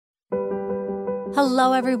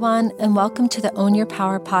Hello, everyone, and welcome to the Own Your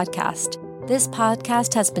Power podcast. This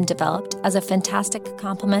podcast has been developed as a fantastic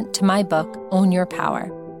complement to my book, Own Your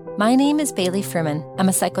Power. My name is Bailey Freeman. I'm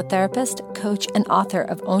a psychotherapist, coach, and author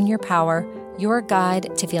of Own Your Power, your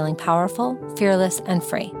guide to feeling powerful, fearless, and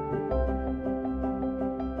free.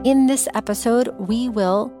 In this episode, we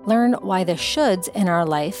will learn why the shoulds in our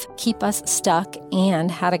life keep us stuck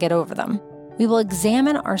and how to get over them. We will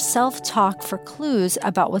examine our self-talk for clues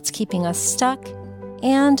about what's keeping us stuck,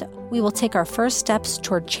 and we will take our first steps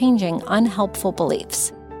toward changing unhelpful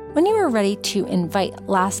beliefs. When you are ready to invite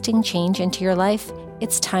lasting change into your life,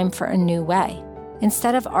 it's time for a new way.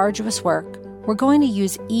 Instead of arduous work, we're going to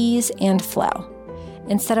use ease and flow.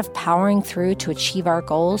 Instead of powering through to achieve our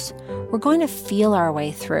goals, we're going to feel our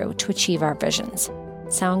way through to achieve our visions.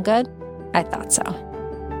 Sound good? I thought so.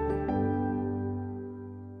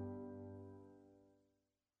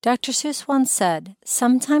 Dr. Seuss once said,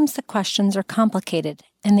 "Sometimes the questions are complicated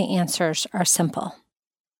and the answers are simple."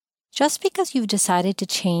 Just because you've decided to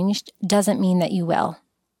change doesn't mean that you will.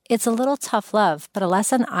 It's a little tough love, but a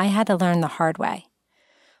lesson I had to learn the hard way.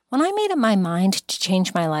 When I made up my mind to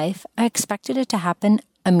change my life, I expected it to happen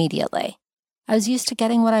immediately. I was used to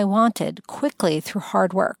getting what I wanted quickly through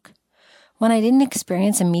hard work. When I didn't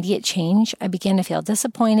experience immediate change, I began to feel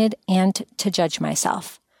disappointed and to judge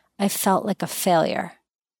myself. I felt like a failure.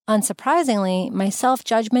 Unsurprisingly, my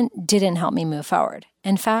self-judgment didn't help me move forward.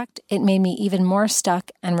 In fact, it made me even more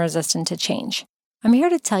stuck and resistant to change. I'm here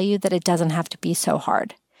to tell you that it doesn't have to be so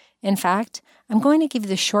hard. In fact, I'm going to give you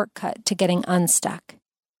the shortcut to getting unstuck.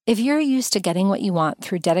 If you're used to getting what you want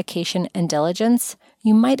through dedication and diligence,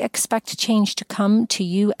 you might expect change to come to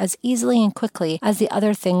you as easily and quickly as the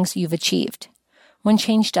other things you've achieved. When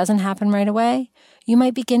change doesn't happen right away, you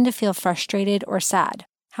might begin to feel frustrated or sad.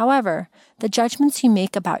 However, the judgments you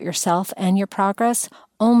make about yourself and your progress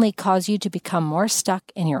only cause you to become more stuck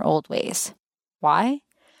in your old ways. Why?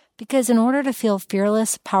 Because in order to feel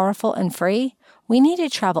fearless, powerful, and free, we need to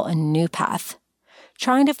travel a new path.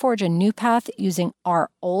 Trying to forge a new path using our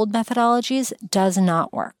old methodologies does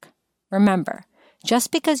not work. Remember,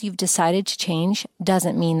 just because you've decided to change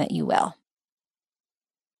doesn't mean that you will.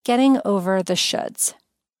 Getting over the shoulds.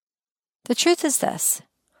 The truth is this.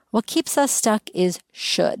 What keeps us stuck is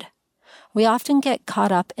should. We often get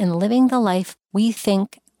caught up in living the life we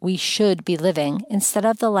think we should be living instead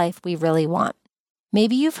of the life we really want.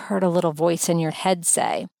 Maybe you've heard a little voice in your head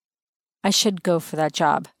say, "I should go for that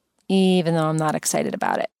job, even though I'm not excited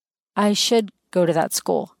about it. I should go to that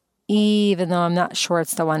school, even though I'm not sure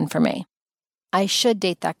it's the one for me. I should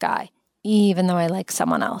date that guy, even though I like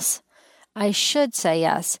someone else. I should say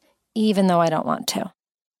yes, even though I don't want to."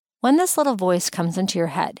 When this little voice comes into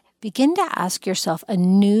your head, begin to ask yourself a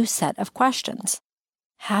new set of questions.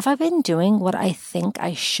 Have I been doing what I think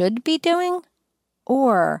I should be doing,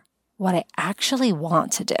 or what I actually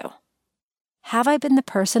want to do? Have I been the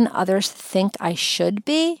person others think I should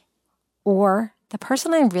be, or the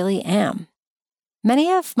person I really am?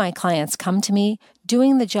 Many of my clients come to me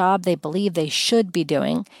doing the job they believe they should be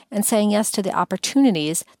doing and saying yes to the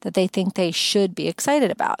opportunities that they think they should be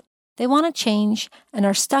excited about. They want to change and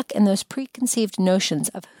are stuck in those preconceived notions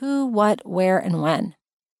of who, what, where, and when.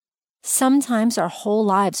 Sometimes our whole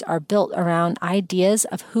lives are built around ideas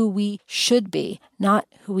of who we should be, not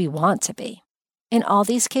who we want to be. In all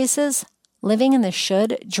these cases, living in the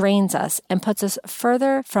should drains us and puts us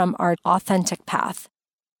further from our authentic path.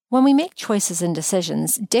 When we make choices and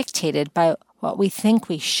decisions dictated by what we think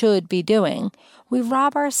we should be doing, we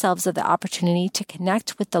rob ourselves of the opportunity to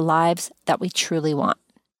connect with the lives that we truly want.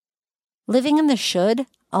 Living in the should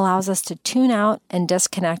allows us to tune out and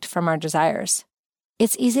disconnect from our desires.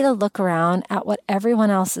 It's easy to look around at what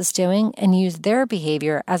everyone else is doing and use their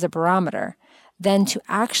behavior as a barometer than to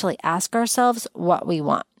actually ask ourselves what we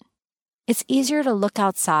want. It's easier to look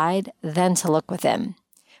outside than to look within,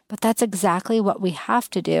 but that's exactly what we have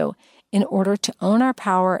to do in order to own our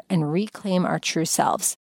power and reclaim our true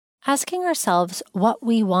selves. Asking ourselves what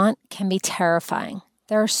we want can be terrifying.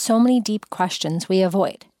 There are so many deep questions we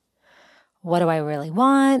avoid. What do I really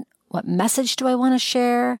want? What message do I want to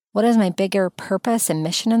share? What is my bigger purpose and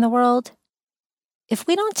mission in the world? If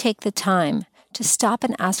we don't take the time to stop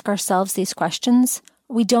and ask ourselves these questions,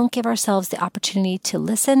 we don't give ourselves the opportunity to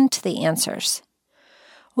listen to the answers.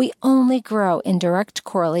 We only grow in direct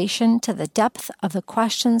correlation to the depth of the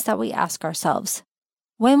questions that we ask ourselves.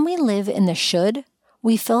 When we live in the should,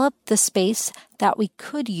 we fill up the space that we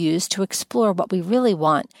could use to explore what we really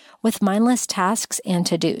want with mindless tasks and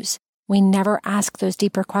to-dos. We never ask those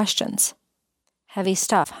deeper questions. Heavy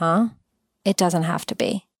stuff, huh? It doesn't have to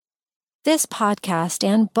be. This podcast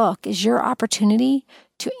and book is your opportunity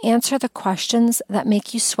to answer the questions that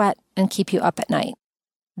make you sweat and keep you up at night.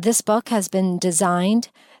 This book has been designed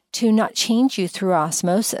to not change you through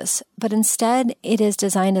osmosis, but instead it is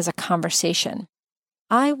designed as a conversation.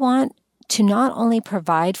 I want to not only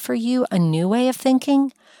provide for you a new way of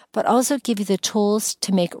thinking, but also give you the tools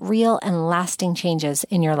to make real and lasting changes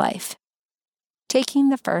in your life. Taking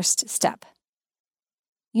the first step.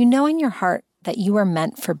 You know in your heart that you are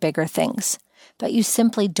meant for bigger things, but you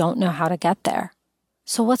simply don't know how to get there.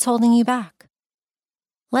 So what's holding you back?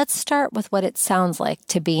 Let's start with what it sounds like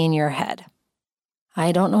to be in your head.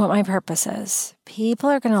 I don't know what my purpose is. People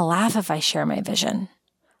are going to laugh if I share my vision.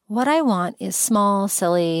 What I want is small,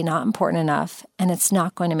 silly, not important enough, and it's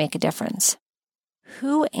not going to make a difference.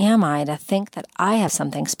 Who am I to think that I have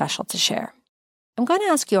something special to share? I'm going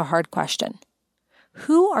to ask you a hard question.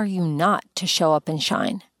 Who are you not to show up and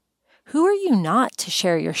shine? Who are you not to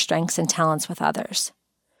share your strengths and talents with others?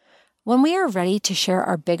 When we are ready to share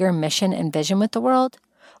our bigger mission and vision with the world,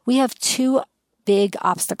 we have two big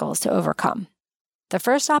obstacles to overcome. The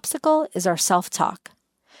first obstacle is our self-talk.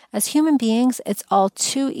 As human beings, it's all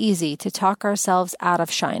too easy to talk ourselves out of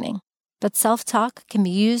shining, but self-talk can be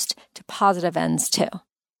used to positive ends too.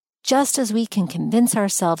 Just as we can convince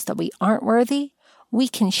ourselves that we aren't worthy, we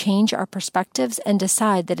can change our perspectives and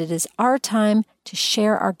decide that it is our time to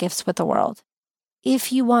share our gifts with the world.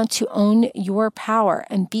 If you want to own your power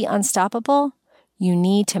and be unstoppable, you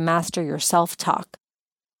need to master your self-talk,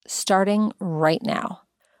 starting right now.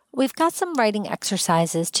 We've got some writing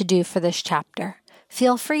exercises to do for this chapter.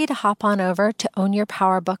 Feel free to hop on over to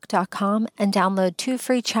ownyourpowerbook.com and download 2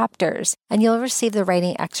 free chapters, and you'll receive the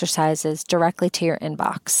writing exercises directly to your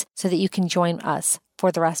inbox so that you can join us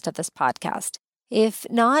for the rest of this podcast. If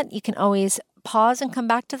not, you can always pause and come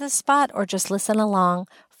back to this spot or just listen along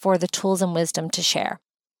for the tools and wisdom to share.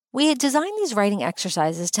 We had designed these writing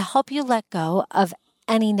exercises to help you let go of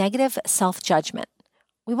any negative self-judgment.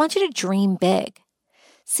 We want you to dream big.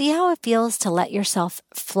 See how it feels to let yourself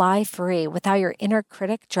fly free without your inner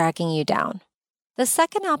critic dragging you down. The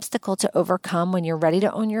second obstacle to overcome when you're ready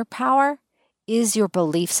to own your power is your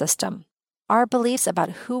belief system. Our beliefs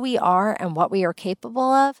about who we are and what we are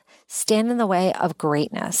capable of stand in the way of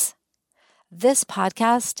greatness. This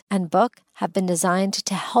podcast and book have been designed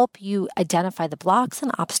to help you identify the blocks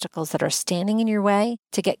and obstacles that are standing in your way,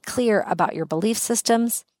 to get clear about your belief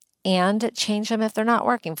systems and change them if they're not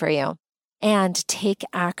working for you, and take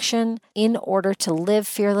action in order to live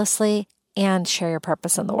fearlessly and share your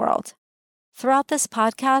purpose in the world. Throughout this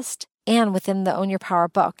podcast and within the Own Your Power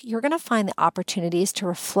book, you're going to find the opportunities to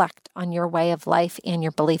reflect on your way of life and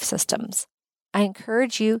your belief systems. I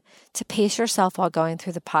encourage you to pace yourself while going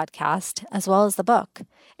through the podcast as well as the book.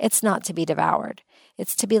 It's not to be devoured.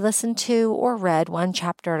 It's to be listened to or read one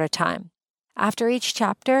chapter at a time. After each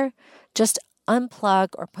chapter, just unplug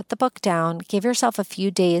or put the book down. Give yourself a few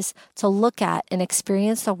days to look at and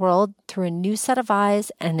experience the world through a new set of eyes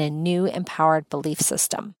and a new empowered belief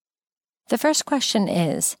system. The first question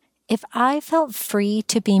is, if I felt free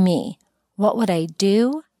to be me, what would I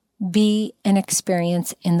do, be, and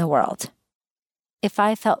experience in the world? If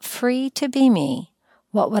I felt free to be me,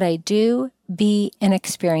 what would I do, be, and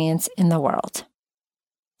experience in the world?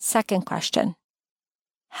 Second question,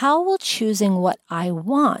 how will choosing what I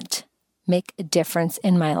want make a difference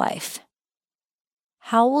in my life?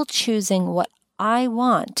 How will choosing what I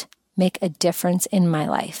want make a difference in my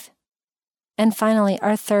life? And finally,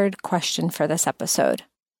 our third question for this episode.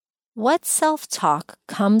 What self-talk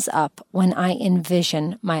comes up when I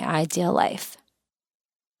envision my ideal life?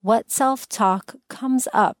 What self-talk comes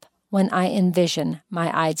up when I envision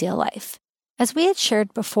my ideal life? As we had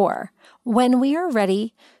shared before, when we are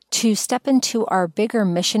ready to step into our bigger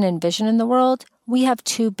mission and vision in the world, we have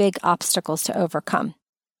 2 big obstacles to overcome.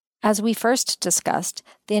 As we first discussed,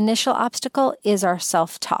 the initial obstacle is our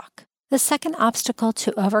self-talk. The second obstacle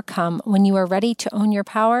to overcome when you are ready to own your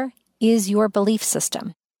power is your belief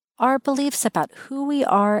system. Our beliefs about who we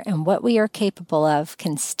are and what we are capable of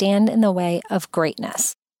can stand in the way of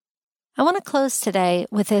greatness. I want to close today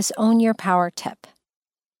with this Own Your Power tip.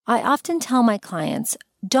 I often tell my clients,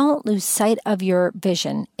 don't lose sight of your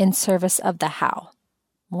vision in service of the how.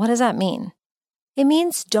 What does that mean? It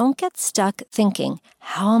means don't get stuck thinking,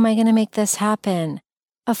 how am I going to make this happen?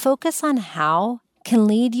 A focus on how can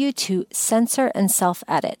lead you to censor and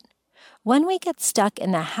self-edit. When we get stuck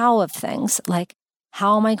in the how of things, like,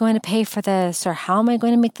 how am I going to pay for this? Or how am I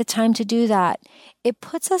going to make the time to do that? It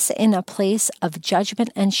puts us in a place of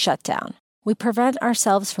judgment and shutdown. We prevent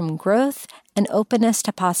ourselves from growth and openness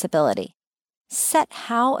to possibility. Set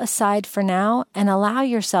how aside for now and allow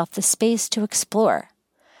yourself the space to explore.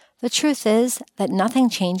 The truth is that nothing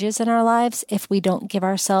changes in our lives if we don't give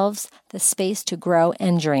ourselves the space to grow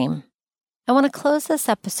and dream. I want to close this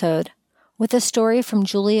episode with a story from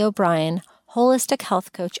Julie O'Brien, holistic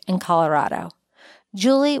health coach in Colorado.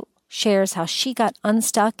 Julie shares how she got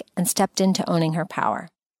unstuck and stepped into owning her power.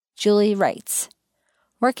 Julie writes,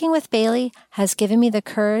 "Working with Bailey has given me the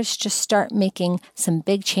courage to start making some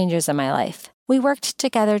big changes in my life. We worked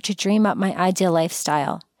together to dream up my ideal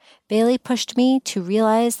lifestyle. Bailey pushed me to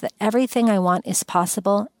realize that everything I want is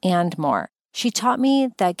possible and more. She taught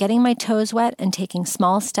me that getting my toes wet and taking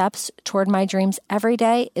small steps toward my dreams every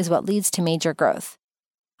day is what leads to major growth.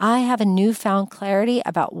 I have a newfound clarity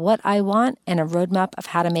about what I want and a roadmap of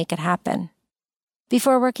how to make it happen."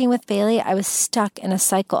 Before working with Bailey, I was stuck in a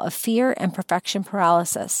cycle of fear and perfection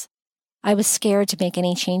paralysis. I was scared to make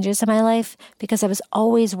any changes in my life because I was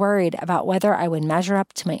always worried about whether I would measure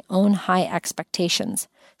up to my own high expectations,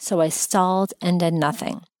 so I stalled and did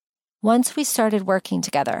nothing. Once we started working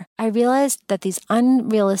together, I realized that these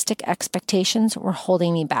unrealistic expectations were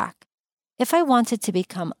holding me back. If I wanted to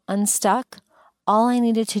become unstuck, all I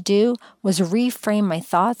needed to do was reframe my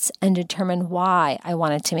thoughts and determine why I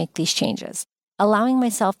wanted to make these changes. Allowing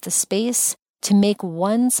myself the space to make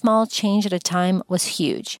one small change at a time was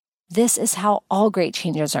huge. This is how all great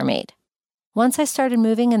changes are made. Once I started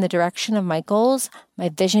moving in the direction of my goals, my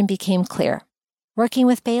vision became clear. Working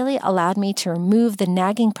with Bailey allowed me to remove the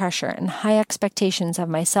nagging pressure and high expectations of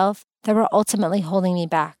myself that were ultimately holding me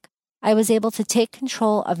back. I was able to take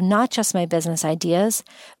control of not just my business ideas,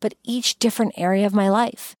 but each different area of my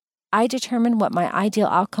life. I determined what my ideal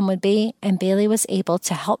outcome would be, and Bailey was able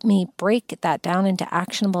to help me break that down into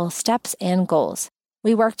actionable steps and goals.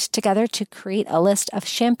 We worked together to create a list of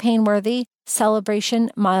champagne-worthy celebration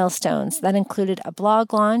milestones that included a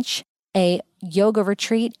blog launch, a yoga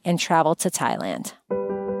retreat, and travel to Thailand.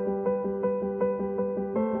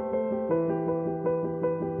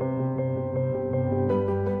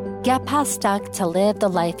 Get past stuck to live the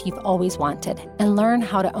life you've always wanted and learn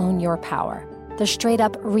how to own your power. The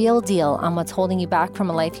straight-up real deal on what's holding you back from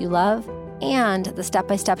a life you love and the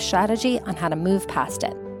step-by-step strategy on how to move past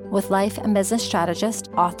it. With life and business strategist,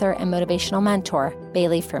 author, and motivational mentor,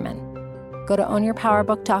 Bailey Fruman. Go to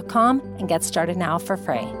ownyourpowerbook.com and get started now for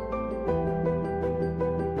free.